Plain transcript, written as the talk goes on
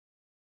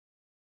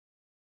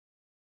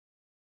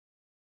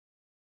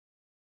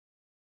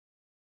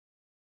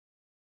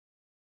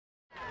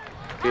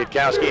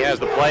Kwiatkowski has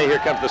the play. Here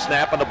comes the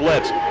snap on the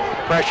blitz.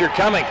 Pressure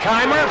coming.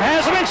 Keimer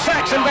has him, and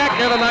Saxon back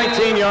near the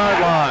 19-yard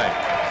line.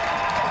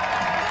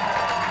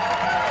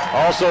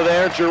 Also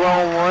there,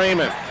 Jerome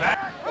Raymond.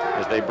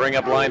 As they bring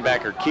up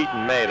linebacker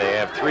Keaton May, they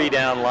have 3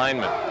 down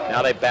linemen.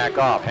 Now they back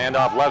off.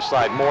 Handoff left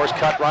side. Moore's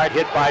cut right,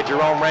 hit by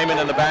Jerome Raymond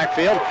in the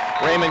backfield.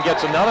 Raymond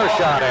gets another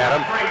shot at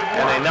him,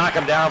 and they knock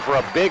him down for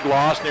a big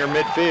loss near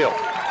midfield.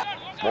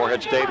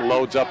 Morehead State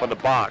loads up in the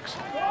box.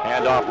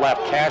 Handoff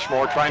left,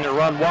 Cashmore trying to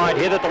run wide,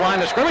 hit at the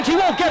line of scrimmage. He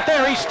won't get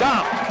there, he's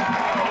stopped.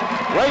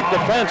 Great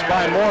defense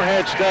by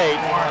Morehead State.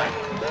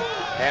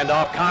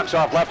 Handoff, Cox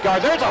off left guard.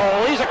 There's a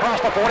hole, he's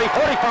across the 40,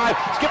 45,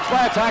 skips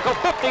flat tackle,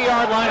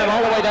 50-yard line, and all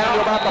the way down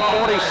to about the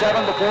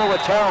 47 before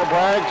Rattel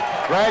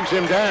drags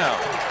him down.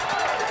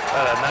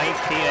 About a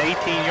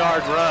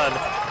 18-yard run.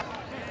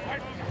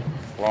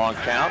 Long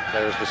count,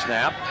 there's the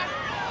snap.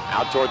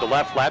 Out toward the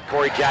left flat,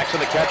 Corey Jackson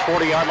the catch,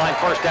 40-yard line,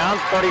 first down,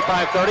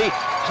 35-30.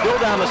 Still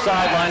down the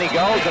sideline he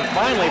goes, and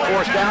finally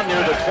forced out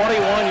near the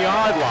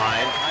 21-yard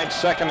line.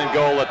 Second and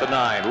goal at the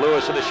 9.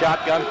 Lewis in the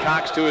shotgun,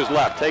 Cox to his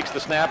left. Takes the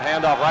snap,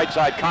 handoff right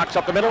side, Cox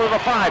up the middle of the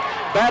 5.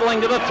 Battling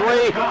to the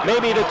 3,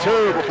 maybe the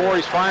 2 before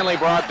he's finally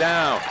brought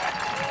down.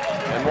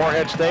 And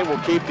Morehead State will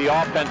keep the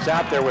offense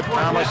out there with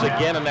Thomas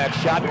again in that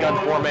shotgun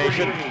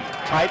formation.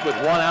 Tight with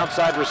one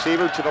outside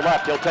receiver to the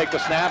left. He'll take the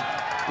snap,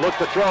 look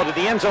to throw to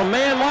the end zone.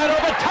 Man wide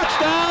open,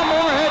 touchdown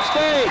Morehead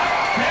State!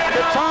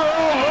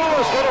 Tyrone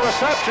Lewis with a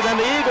reception, and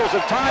the Eagles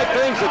have tied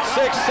things at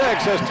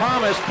 6-6 as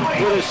Thomas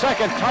with his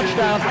second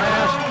touchdown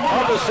pass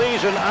of the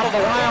season out of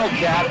the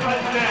Wildcat.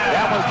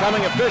 That one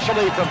coming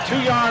officially from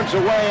 2 yards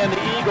away, and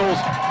the Eagles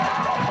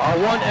are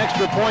 1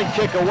 extra point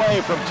kick away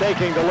from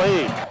taking the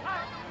lead.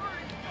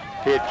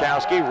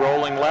 Kwiatkowski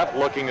rolling left,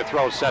 looking to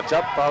throw, sets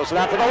up, throws it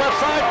out to the left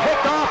side,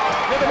 picked off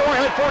near the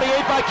Morehead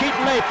 48 by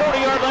Keaton May.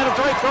 40-yard line of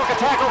Drake, broke a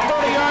tackle,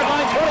 40-yard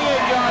line,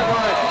 28-yard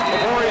line,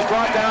 before he's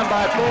brought down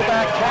by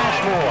fullback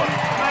Cashmore.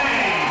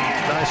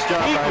 Nice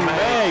job Keaton by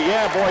May.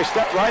 Yeah, boy,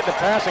 stepped right in the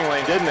passing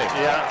lane, didn't he?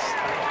 Yeah.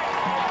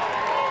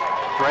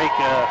 Drake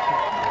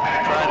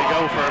trying to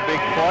go for a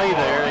big play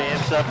there. He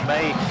ends up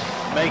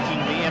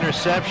making the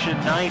interception.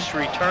 Nice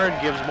return,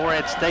 gives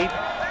Morehead State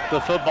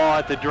the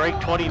football at the Drake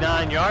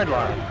 29-yard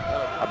line.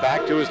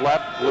 Back to his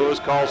left, Lewis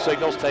calls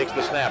signals, takes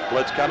the snap.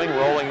 Blitz coming,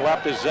 rolling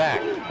left is Zach.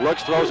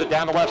 Looks, throws it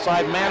down the left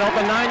side, man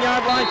open,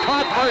 9-yard line,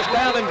 caught, first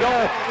down and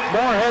goal,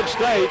 Morehead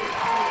State.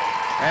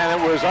 And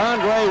it was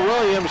Andre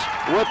Williams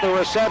with the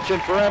reception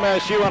for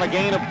MSU on a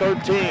gain of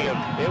 13.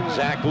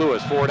 Zach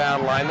Lewis,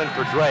 4-down lineman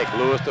for Drake.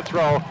 Lewis to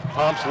throw,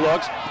 pumps,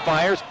 looks,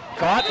 fires,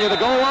 caught near the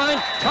goal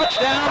line,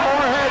 touchdown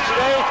Morehead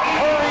State,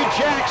 Corey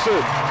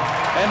Jackson.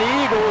 And the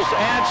Eagles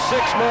add 6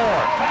 more.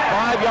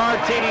 5-yard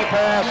TD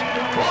pass,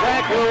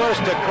 Zach Lewis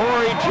to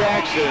Corey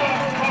Jackson.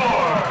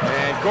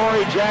 And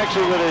Corey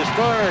Jackson with his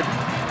 3rd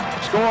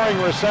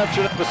scoring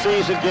reception of the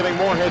season, giving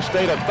Morehead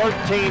State a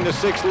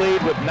 13-6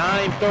 lead with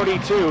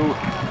 9:32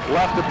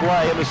 left to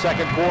play in the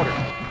second quarter.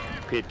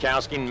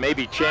 Kwiatkowski may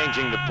be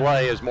changing the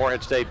play as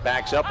Morehead State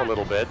backs up a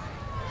little bit.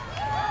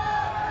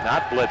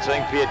 Not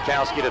blitzing,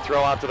 Kwiatkowski to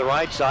throw out to the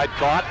right side,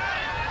 caught.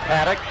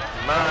 Paddock,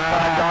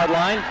 5-yard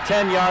line,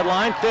 10-yard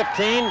line,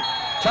 15,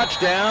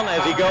 touchdown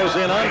as he goes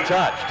in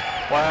untouched.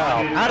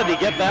 Wow, how did he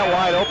get that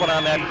wide open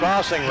on that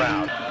crossing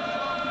route?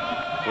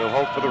 We'll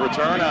hope for the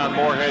return on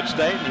Morehead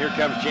State, and here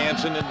comes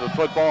Jansen into the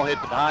football, hit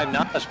high,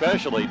 not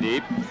especially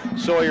deep.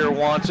 Sawyer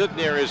wants it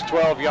near his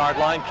 12-yard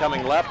line,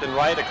 coming left and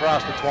right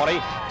across the 20,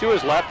 to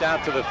his left,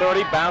 out to the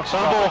 30, bounce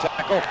off the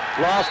tackle,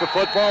 lost the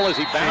football as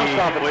he bounced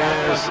off the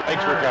tackle,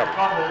 makes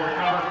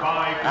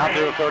recovery. Out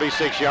to the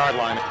 36-yard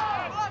line.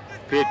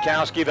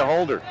 Kwiatkowski the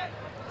holder.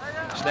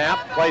 Snap,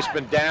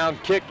 placement down,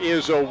 kick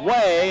is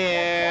away,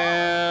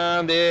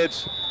 and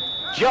it's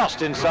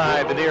just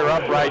inside the near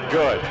upright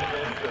good.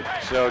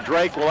 So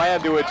Drake will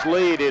add to its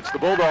lead. It's the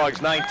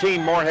Bulldogs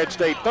 19, Morehead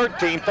State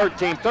 13,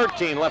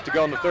 13 left to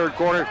go in the third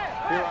quarter.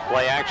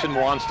 Play action,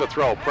 wants to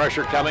throw.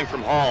 Pressure coming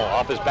from Hall.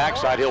 Off his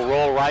backside, he'll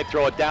roll right,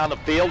 throw it down the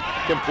field.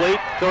 Complete,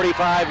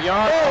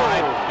 35-yard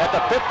line. At the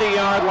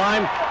 50-yard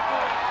line,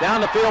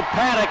 down the field,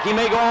 Paddock. He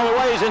may go all the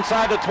ways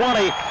inside the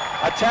 20.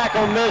 A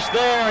tackle missed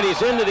there, and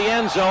he's into the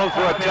end zone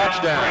for a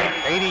touchdown.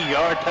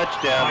 80-yard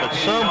touchdown, but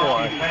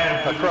someone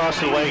across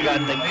the way got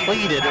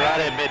depleted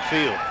right at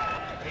midfield.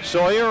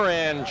 Sawyer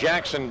and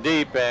Jackson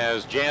deep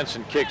as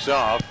Jansen kicks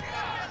off.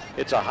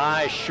 It's a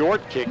high,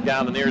 short kick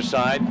down the near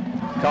side.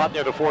 Caught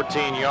near the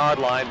 14-yard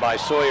line by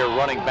Sawyer,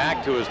 running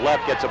back to his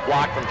left. Gets a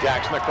block from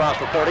Jackson across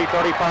the 30,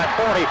 35,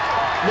 40.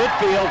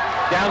 Midfield,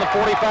 down the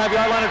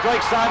 45-yard line of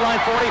Drake, sideline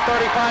 40,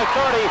 35,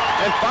 30.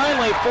 And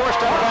finally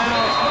forced out of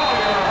bounds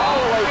all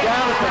the way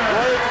down at the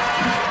Drake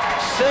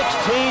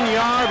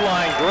 16-yard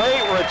line.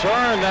 Great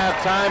return that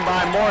time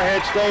by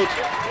Morehead State's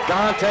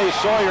Dante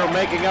Sawyer,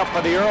 making up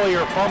for the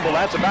earlier fumble.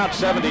 That's about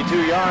 72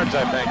 yards,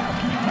 I think.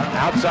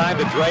 Outside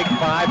the Drake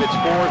 5, it's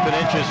 4th and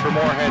inches for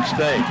Morehead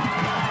State.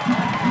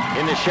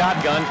 In the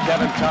shotgun,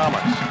 Kevin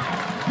Thomas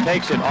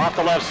takes it off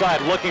the left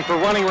side, looking for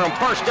running room.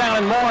 First down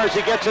and more as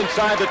he gets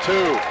inside the 2.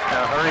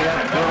 Now hurry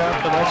up, get up,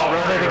 and let's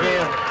run it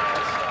again.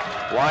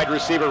 Wide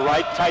receiver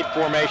right, tight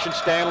formation.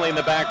 Stanley in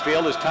the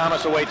backfield as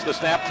Thomas awaits the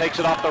snap, takes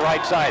it off the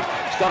right side.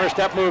 Stutter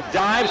step move,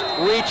 dives,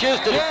 reaches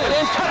to get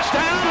in.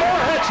 Touchdown,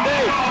 Morehead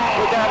State!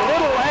 With that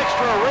little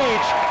extra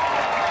reach,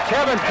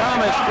 Kevin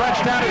Thomas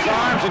stretched out his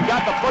arms and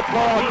got the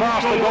football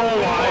across the goal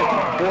line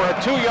for a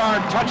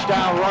 2-yard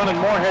touchdown run in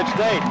Morehead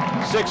State.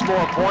 6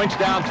 more points,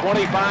 down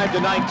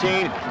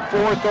 25-19,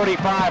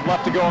 4:35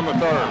 left to go in the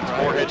third. It's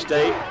Morehead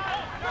State,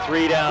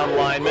 3 down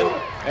linemen,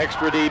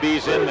 extra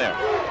DBs in there.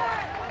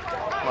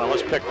 Come on,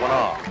 let's pick one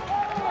off.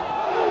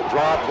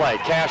 Draw play,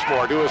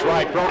 Cashmore to his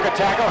right, broke a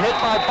tackle, hit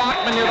by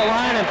Bachman near the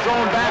line and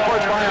thrown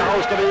backwards by a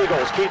host of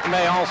Eagles. Keaton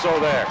May also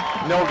there,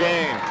 no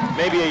gain,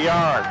 maybe a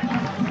yard.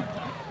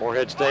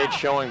 Morehead State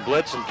showing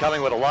blitz and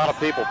coming with a lot of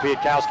people.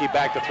 Pietkowski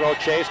back to throw,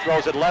 Chase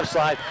throws it left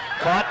side,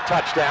 caught,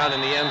 touchdown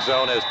in the end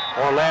zone as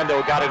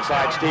Orlando got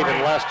inside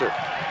Stephen Lester.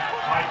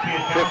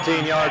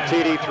 15-yard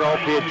TD throw,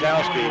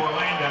 Pietkowski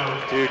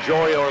to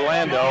Joey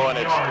Orlando, and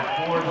it's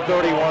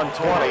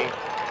 31-20.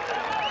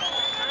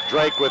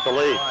 Drake with the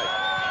lead.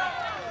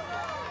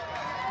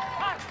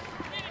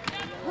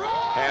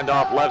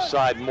 Handoff left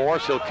side,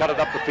 Morse. He'll cut it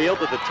up the field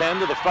to the 10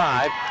 to the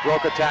 5.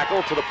 Broke a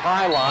tackle to the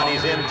pylon.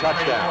 He's in,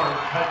 touchdown.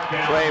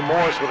 Trey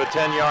Morse with a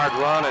 10-yard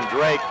run, and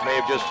Drake may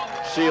have just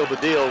sealed the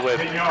deal with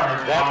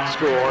that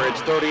score.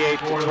 It's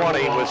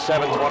 38-20 with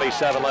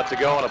 7:27 left to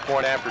go and a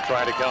point after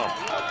trying to come.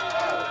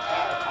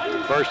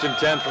 1st and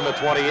 10 from the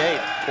 28.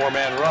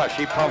 4-man rush.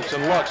 He pumps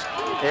and looks.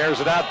 Airs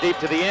it out deep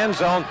to the end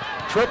zone.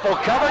 Triple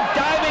covered,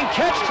 diving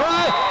catch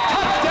try.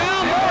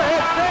 Touchdown,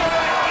 Morehead State.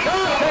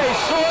 Dante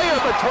Sawyer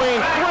between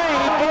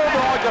 3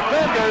 Bulldog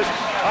defenders.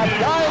 A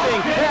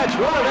diving catch,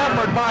 what an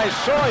effort by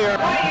Sawyer.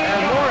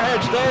 And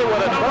Morehead State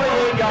with a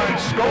 28-yard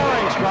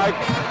scoring strike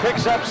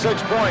picks up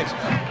 6 points.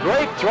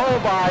 Great throw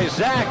by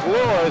Zach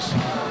Lewis.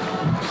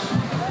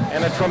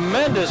 And a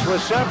tremendous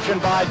reception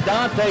by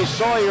Dante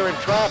Sawyer in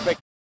traffic.